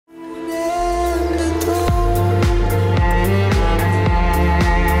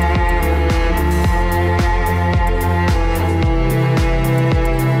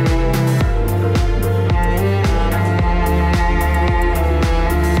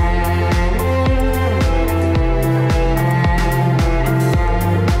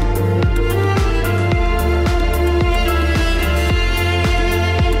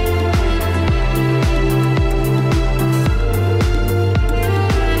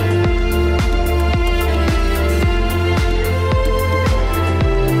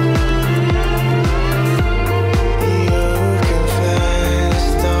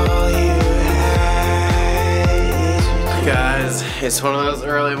It's one of those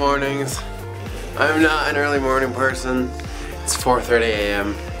early mornings. I'm not an early morning person. It's 4:30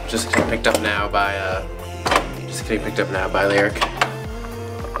 a.m. Just getting picked up now by Lyric.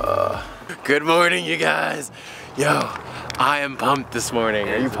 Good morning, you guys. Yo, I am pumped this morning.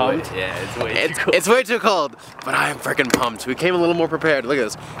 Are you pumped? Yeah, it's way too cold. It's way too cold, but I am freaking pumped. We came a little more prepared. Look at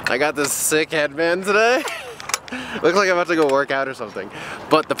this. I got this sick headband today. Looks like I'm about to go work out or something.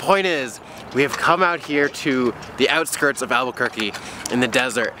 But the point is, we have come out here to the outskirts of Albuquerque in the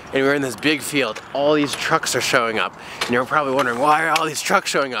desert, and we're in this big field. All these trucks are showing up, and you're probably wondering, why are all these trucks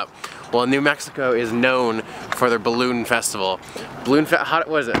showing up? Well, New Mexico is known for their balloon festival. What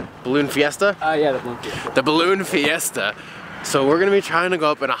is it? Balloon Fiesta? Yeah, the balloon fiesta. The Balloon Fiesta. So we're gonna be trying to go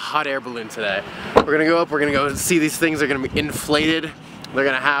up in a hot air balloon today. We're gonna go up, we're gonna go see these things. They're gonna be inflated. They're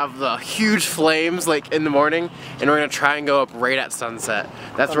gonna have the huge flames like in the morning, and we're gonna try and go up right at sunset.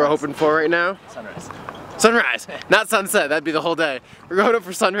 That's what we're hoping for right now. Sunrise. Sunrise, not sunset, that'd be the whole day. We're going up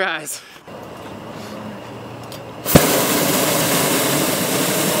for sunrise.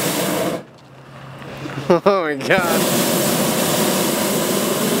 Oh my god.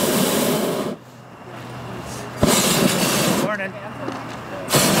 Morning.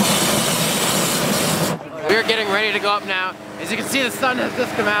 We're getting ready to go up now. As you can see, the sun has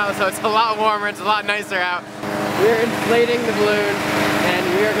just come out, so it's a lot warmer, it's a lot nicer out. We're inflating the balloon,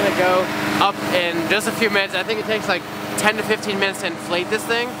 and we are gonna go up in just a few minutes. I think it takes like 10 to 15 minutes to inflate this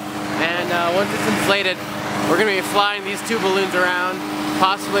thing. And once it's inflated, we're gonna be flying these two balloons around,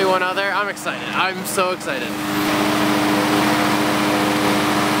 possibly one other. I'm excited. I'm so excited.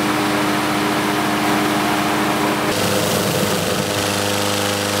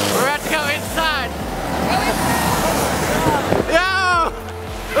 We're about to go inside. Yo!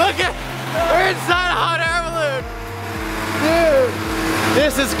 Look at, we're inside a hot air balloon. Dude,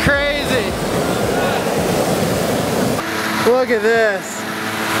 this is crazy. Look at this.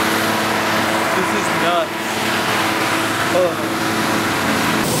 This is nuts. Oh.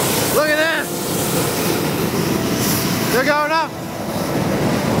 Look at this! They're going up!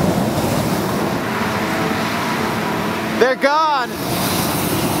 They're gone!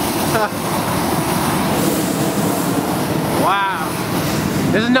 Wow.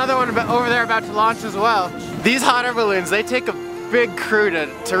 There's another one over there about to launch as well. These hot air balloons, they take a big crew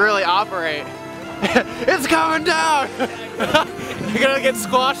to really operate. It's coming down! You're gonna get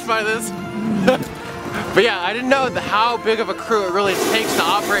squashed by this. But yeah, I didn't know how big of a crew it really takes to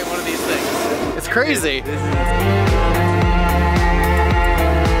operate one of these things. It's crazy.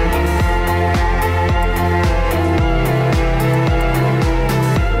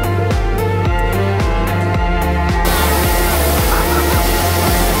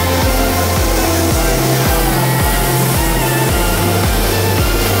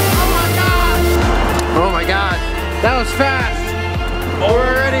 Oh my god, that was fast. Oh, we're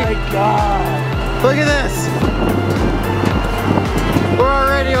already. Oh my god. Look at this! We're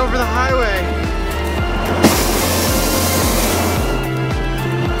already over the highway!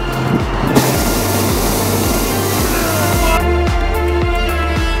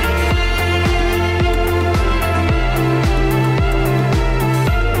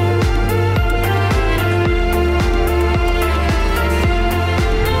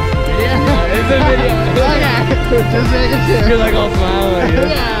 Yeah, it's a video. Okay, just making sure. You're like all smiling.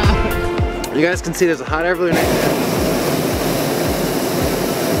 Yeah. You guys can see there's a hot air balloon right there.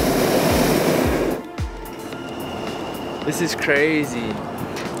 This is crazy.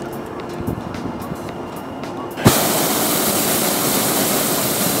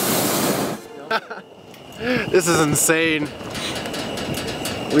 This is insane.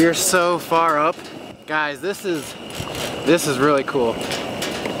 We are so far up. Guys, this is really cool.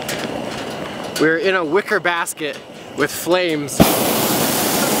 We're in a wicker basket with flames.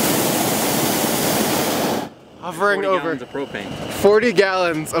 Hovering over 40 gallons of propane. 40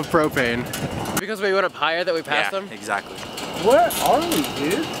 gallons of propane. Because we went up higher that we passed them? Exactly. Where are we,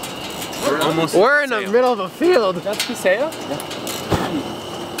 dude? We're in the middle of a field. That's Paseo?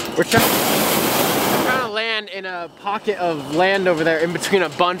 We're trying to land in a pocket of land over there in between a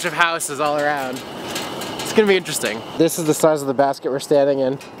bunch of houses all around. It's gonna be interesting. This is the size of the basket we're standing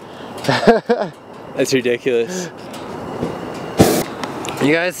in. That's ridiculous.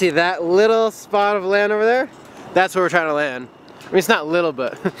 You guys see that little spot of land over there? That's where we're trying to land. I mean, it's not little,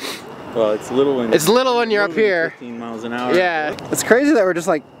 but Well, it's little when you're up here. 15 miles an hour. Yeah, it's crazy that we're just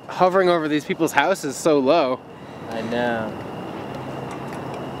like hovering over these people's houses so low. I know.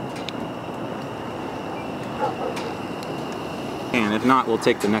 And if not, we'll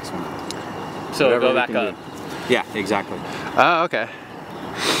take the next one. So Whatever go we back can up. do. Yeah, exactly. Oh, okay.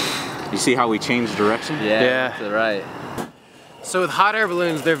 You see how we changed direction? Yeah, Yeah. to the right. So with hot air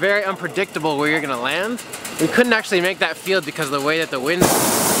balloons, they're very unpredictable where you're gonna land. We couldn't actually make that field because of the way that the wind.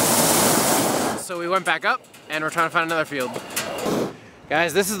 So we went back up and we're trying to find another field.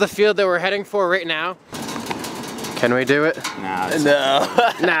 Guys, this is the field that we're heading for right now. Can we do it? Nah, No.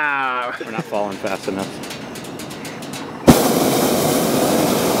 No. we're not falling fast enough.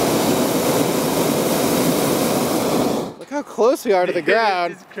 Look how close we are to the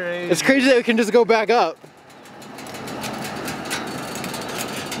ground. It's crazy. It's crazy that we can just go back up.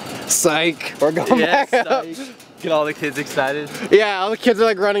 Psych. We're going back up. Get all the kids excited. Yeah, all the kids are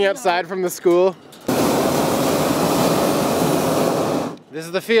like running outside from the school. This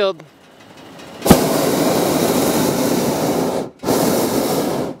is the field.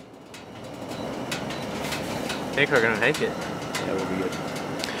 I think we're gonna make it. Yeah, we'll be good.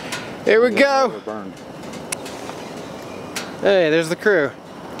 Here we go. We're burned. Hey, there's the crew.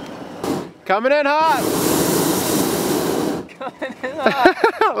 Coming in hot. Coming in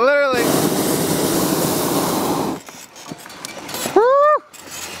hot. Literally. Woo!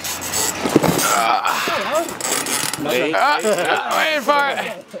 Waiting for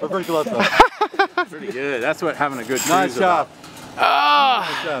it. We're pretty close though. Pretty good. That's what having a good cruise Nice job. Oh,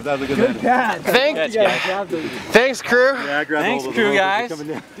 Nice job. That was a good Good end. catch. Thanks, crew. Yeah, I grabbed Thanks, hold of crew the rope as guys. you're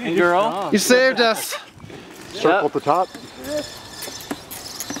coming down. And girl. You saved us. Circle at the top.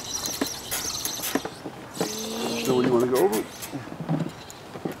 Still, you want to go over?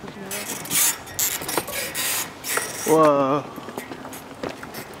 Whoa.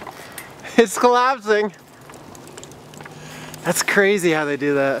 It's collapsing. That's crazy how they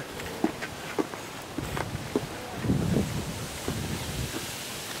do that.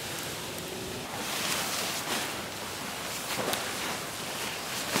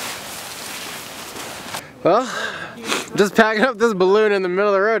 Well, just packing up this balloon in the middle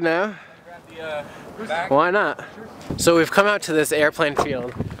of the road now. Why not? So we've come out to this airplane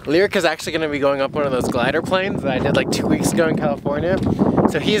field. Lyric is actually going to be going up one of those glider planes that I did like 2 weeks ago in California.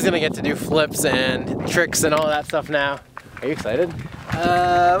 So he's going to get to do flips and tricks and all that stuff now. Are you excited?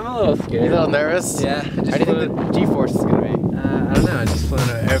 I'm a little scared. Are you a little nervous? Yeah. How do you think the G-force is going to be? I don't know. I just flew in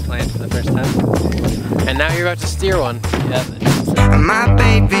an airplane for the first time. And now you're about to steer one. Yeah. My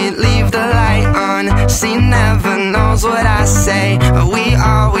baby, leave the light on. She never knows what I say. We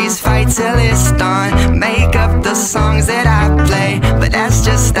always fight till it's done. Make up the songs that I play, but that's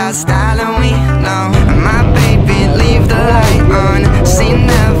just our style and we know. My baby, leave the light on. She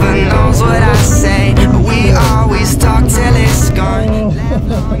never knows what I say. We always talk till it's gone. Laugh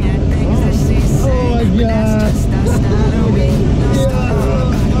long at things that she say, but that's just our style and we know.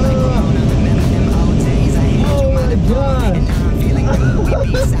 Like Corona, remember them old days. I hate you, my God. And now I'm feeling good.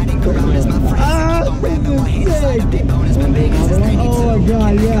 We be siding Coronas, my friends. Keep on rapping while haters like a big bonus. My biggest is 92. Oh my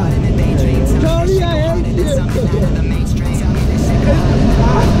God, yeah. Cody, I am here. Something out of the mainstream. Tell me this shit cool.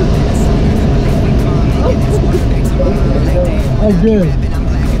 I'm good.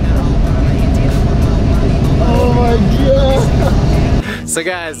 Oh my God. So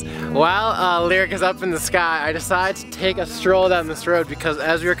guys, while Lyric is up in the sky, I decided to take a stroll down this road because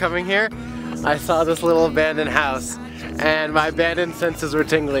as we were coming here, I saw this little abandoned house and my abandoned senses were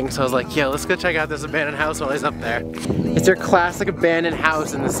tingling, so I was like, yo, let's go check out this abandoned house while he's up there. It's your classic abandoned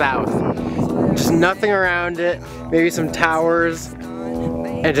house in the south. Just nothing around it, maybe some towers,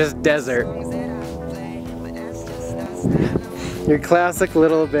 and just desert. Your classic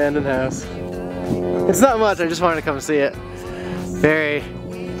little abandoned house. It's not much, I just wanted to come see it. Very,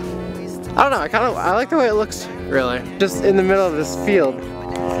 I don't know, I like the way it looks, really. Just in the middle of this field.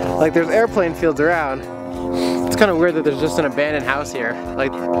 Like there's airplane fields around. It's kind of weird that there's just an abandoned house here.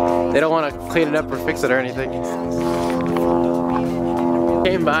 Like they don't want to clean it up or fix it or anything.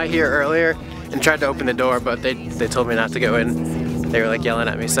 Came by here earlier and tried to open the door, but they told me not to go in. They were like yelling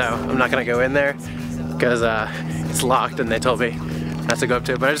at me, so I'm not gonna go in there because it's locked and they told me not to go up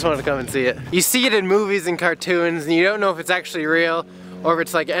to it, but I just wanted to come and see it. You see it in movies and cartoons and you don't know if it's actually real or if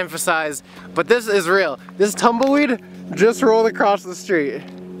it's like emphasized, but this is real. This tumbleweed just rolled across the street.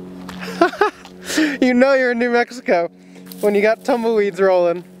 You know you're in New Mexico when you got tumbleweeds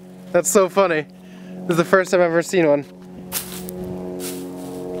rolling. That's so funny. This is the first time I've ever seen one.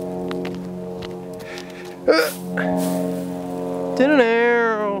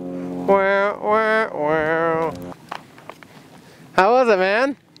 How was it,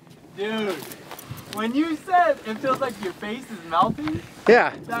 man? Dude, when you said it feels like your face is melting,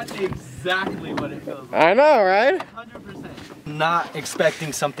 Yeah, that's exactly what it feels like. I know, right? 100%. Not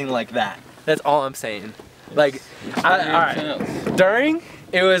expecting something like that. That's all I'm saying. Like, alright, during,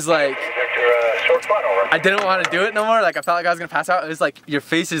 it was like, I didn't want to do it no more. Like, I felt like I was going to pass out. It was like, your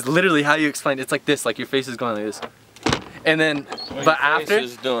face is literally how you explained it. It's like this, like your face is going like this. And then, but after,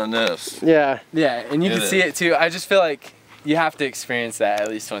 is doing this. Yeah. yeah, and you can see it too. I just feel like you have to experience that at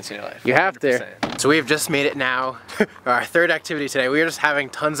least once in your life. You have to. 100%. So we've just made it now, our third activity today. We are just having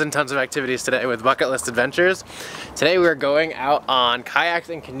tons and tons of activities today with bucket list adventures. Today we are going out on kayaks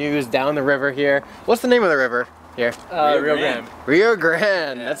and canoes down the river here. What's the name of the river here? Rio Grande. Rio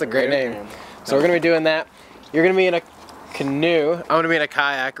Grande. Yeah, that's a great name. Grande. So we're gonna be doing that. You're gonna be in a canoe. I'm gonna be in a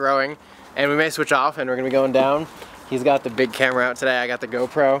kayak rowing, and we may switch off and we're gonna be going down. He's got the big camera out today. I got the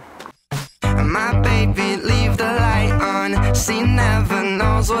GoPro. My baby, leave the light on. She never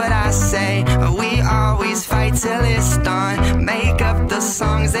knows what I say. We always fight till it's done. Make up the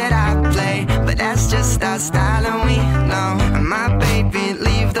songs that I play, but that's just our style and we know. My baby,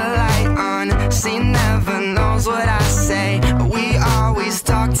 leave the light on. She never knows what I say. We always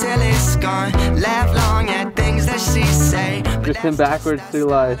talk till it's gone. Laugh long at things that she say. Drifting backwards through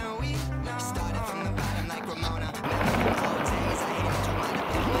life.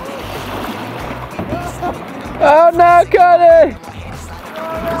 Oh no, Cody!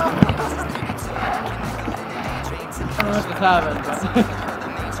 I don't know what's happened, but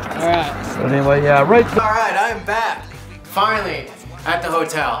alright. Anyway, yeah, right. Alright, I'm back. Finally, at the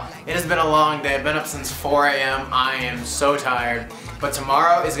hotel. It has been a long day. I've been up since 4 a.m. I am so tired. But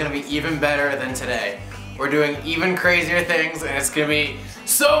tomorrow is going to be even better than today. We're doing even crazier things and it's going to be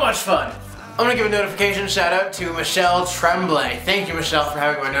so much fun. I'm going to give a notification shout out to Michelle Tremblay. Thank you, Michelle, for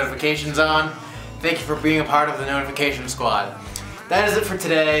having my notifications on. Thank you for being a part of the notification squad. That is it for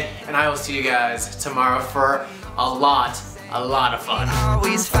today, and I will see you guys tomorrow for a lot of fun.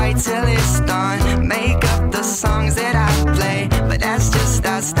 Always fight till it's done. Make